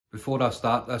Before I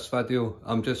start this video,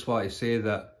 I'm just want to say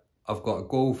that I've got a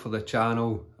goal for the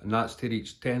channel, and that's to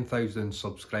reach 10,000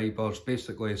 subscribers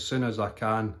basically as soon as I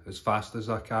can, as fast as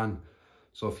I can.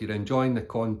 So if you're enjoying the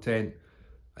content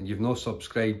and you've not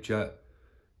subscribed yet,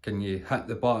 can you hit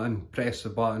the button, press the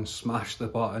button, smash the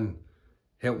button,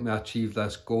 help me achieve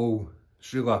this goal?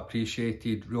 It's really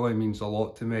appreciated, really means a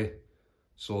lot to me.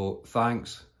 So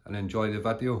thanks and enjoy the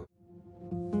video.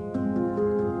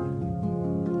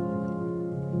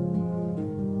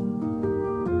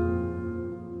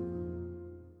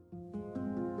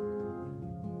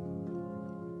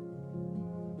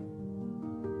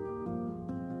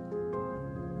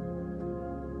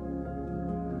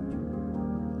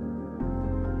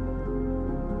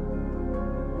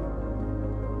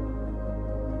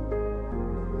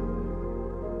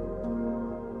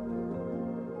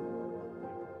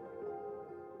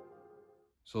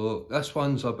 So this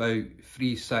one's about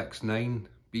 369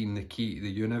 being the key to the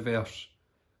universe,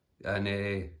 and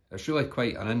it's really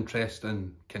quite an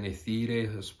interesting kind of theory,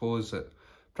 I suppose.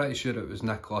 Pretty sure it was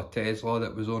Nikola Tesla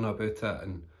that was on about it,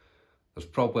 and there's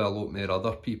probably a lot more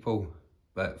other people,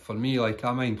 but for me, like,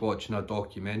 I mind watching a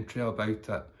documentary about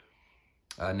it,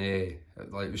 and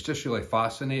like, it was just really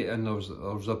fascinating. There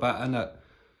was a bit in it,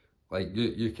 like,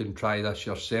 you can try this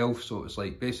yourself. So it's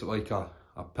like basically like a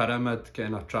pyramid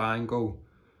kind of triangle,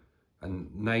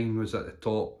 and 9 was at the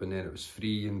top, and then it was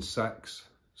 3 and 6.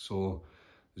 So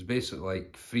it's basically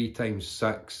like 3 times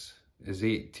 6 is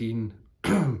 18,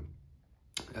 and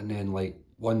then like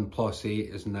 1 plus 8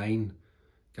 is 9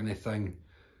 kind of thing.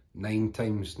 9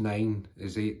 times 9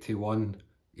 is 81,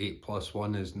 8 plus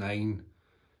 1 is 9,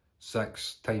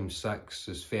 6 times 6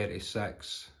 is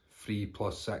 36, 3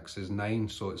 plus 6 is 9.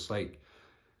 So it's like,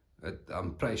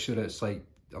 I'm pretty sure it's like,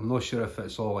 I'm not sure if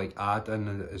it's all like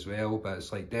adding as well, but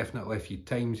it's like definitely if you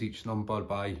times each number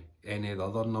by any of the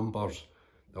other numbers,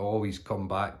 they'll always come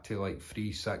back to like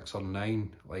 3, 6 or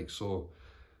 9. Like, so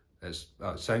it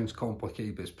sounds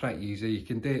complicated, but it's pretty easy. You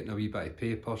can do it in a wee bit of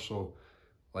paper. So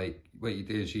like, what you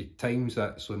do is you times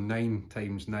it. So 9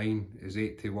 times 9 is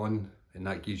 81, and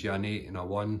that gives you an 8 and a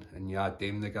 1, and you add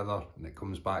them together and it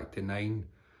comes back to 9.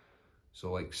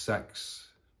 So like 6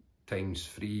 times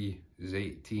 3 is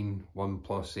 18, 1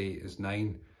 plus 8 is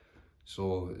 9.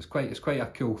 So it's quite a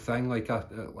cool thing, like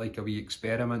a wee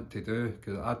experiment to do,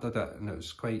 because I did it and it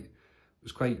was quite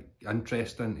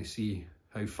interesting to see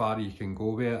how far you can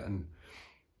go with it. And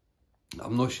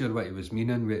I'm not sure what he was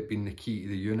meaning with it being the key to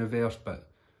the universe, but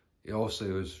he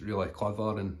also was really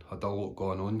clever and had a lot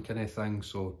going on kind of thing.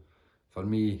 So for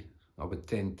me, I would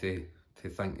tend to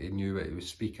think he knew what he was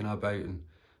speaking about. And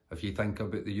if you think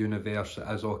about the universe, it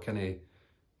is all kind of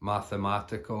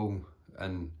mathematical,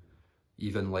 and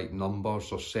even like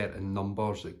numbers, or certain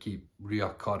numbers that keep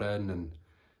reoccurring, and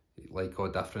like all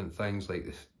different things.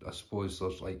 Like, I suppose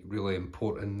there's like really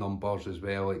important numbers as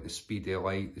well, like the speed of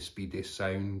light, the speed of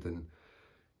sound, and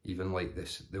even like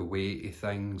the weight of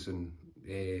things, and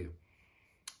there's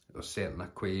certain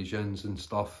equations and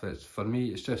stuff. For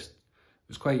me,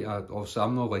 it's quite obviously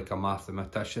I'm not like a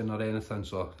mathematician or anything,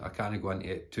 so I can't go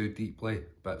into it too deeply,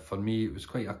 but for me it was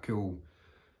quite a cool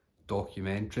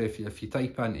documentary. If you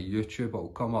type into YouTube, it'll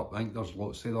come up. I think there's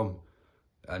lots of them,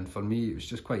 and for me it was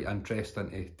just quite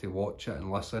interesting to watch it and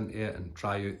listen to it and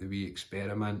try out the wee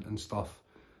experiment and stuff.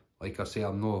 Like I say,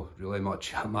 I'm not really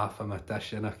much a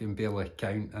mathematician. I can barely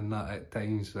count and that at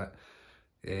times, but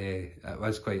it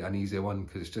was quite an easy one,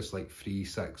 because it's just like 3,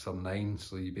 6 or 9,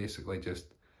 so you basically just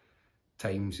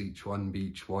times each one by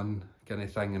each one kind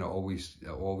of thing, and it'll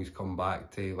always come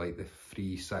back to like the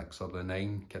 3, 6 or the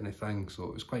 9 kind of thing. So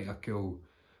it was quite a cool,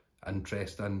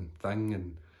 interesting thing,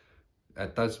 and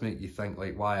it does make you think,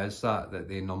 like, why is that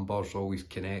the numbers always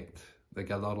connect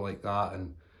together like that?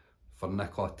 And for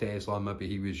Nikola Tesla, maybe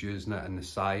he was using it in the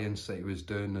science that he was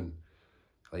doing, and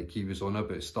like he was on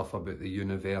about stuff about the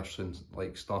universe and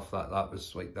like stuff that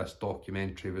was like, this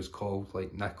documentary was called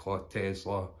like Nikola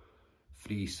Tesla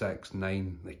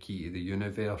 369, the key to the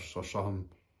universe or something.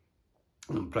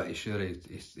 I'm pretty sure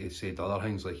he said other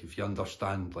things, like if you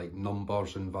understand like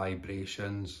numbers and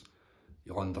vibrations,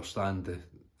 you'll understand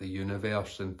the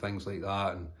universe and things like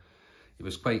that. And he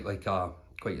was quite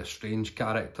a strange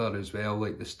character as well,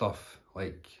 like the stuff,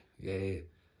 like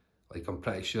I'm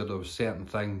pretty sure there was certain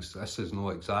things, this is no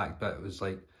exact, but it was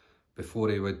like before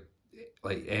he would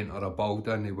like enter a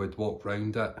building, he would walk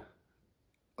round it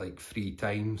like 3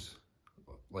 times,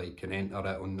 like, and enter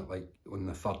it on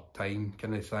the 3rd time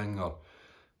kind of thing, or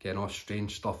getting all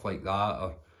strange stuff like that.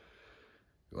 Or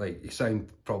like, you sound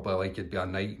probably like it'd be a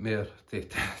nightmare to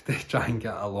try and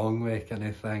get along with kind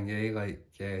of thing, eh?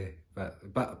 Like,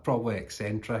 but probably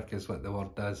eccentric is what the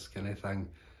word is kind of thing.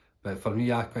 But for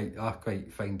me, I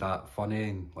quite find that funny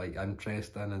and like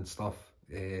interesting and stuff.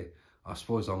 I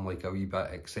suppose I'm like a wee bit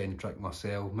eccentric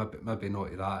myself, maybe not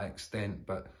to that extent,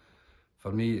 but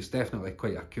for me it's definitely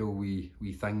quite a cool wee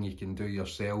thing you can do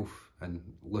yourself and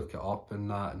look it up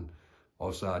and that. And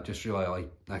also I just really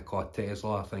like Nikola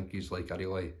Tesla. I think he's like a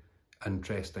really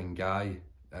interesting guy,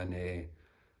 and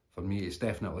for me it's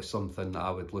definitely something that I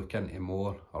would look into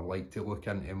more, or like to look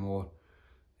into more.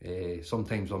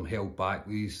 Sometimes I'm held back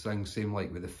these things, same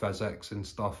like with the physics and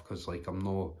stuff, because like I'm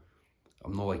not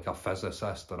like a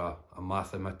physicist or a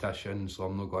mathematician, so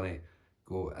I'm not going to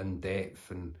go in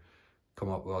depth and come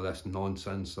up with all this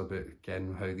nonsense about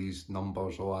again how these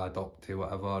numbers all add up to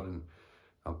whatever. And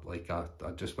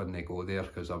I just wouldn't go there,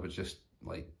 because I would just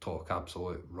like talk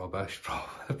absolute rubbish,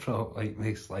 probably like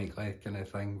most likely kind of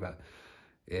thing. But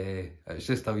it's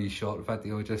just a wee short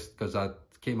video, just because I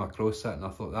came across it and I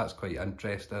thought that's quite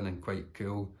interesting and quite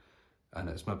cool, and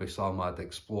it's maybe something I'd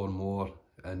explore more.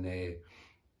 And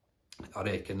I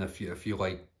reckon if you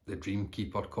like the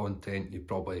DreamKeeper content, you'd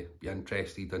probably be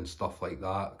interested in stuff like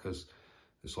that, because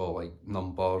it's all like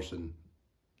numbers and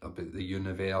about the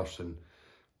universe, and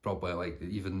probably like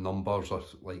even numbers or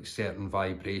like certain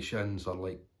vibrations, or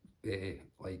like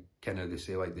kind of they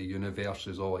say like the universe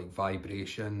is all like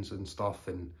vibrations and stuff,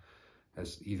 and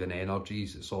it's even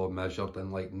energies, it's all measured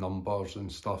in like numbers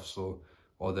and stuff, so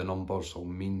all the numbers will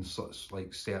mean such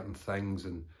like certain things.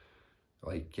 And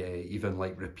like even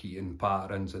like repeating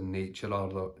patterns in nature,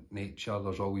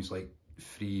 there's always like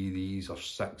 3 of these or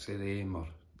 6 of them or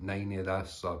 9 of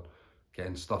this, or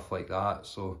again stuff like that.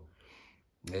 So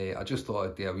I just thought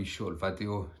I'd do a wee short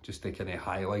video just to kind of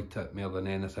highlight it more than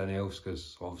anything else,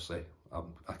 because obviously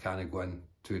I can't go in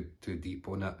too deep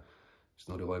on it. It's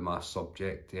not really my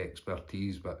subject to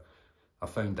expertise, but I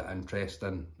found it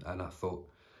interesting, and I thought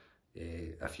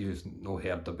if you've not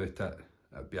heard about it,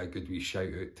 it'd be a good wee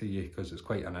shout out to you, because it's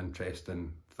quite an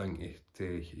interesting thing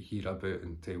to hear about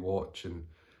and to watch, and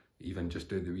even just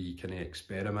do the wee kind of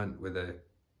experiment with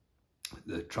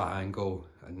the triangle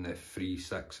and the 3,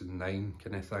 6 and 9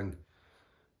 kind of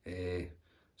thing.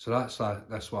 So that's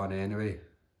this one anyway,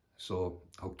 so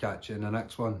I'll catch you in the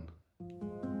next one.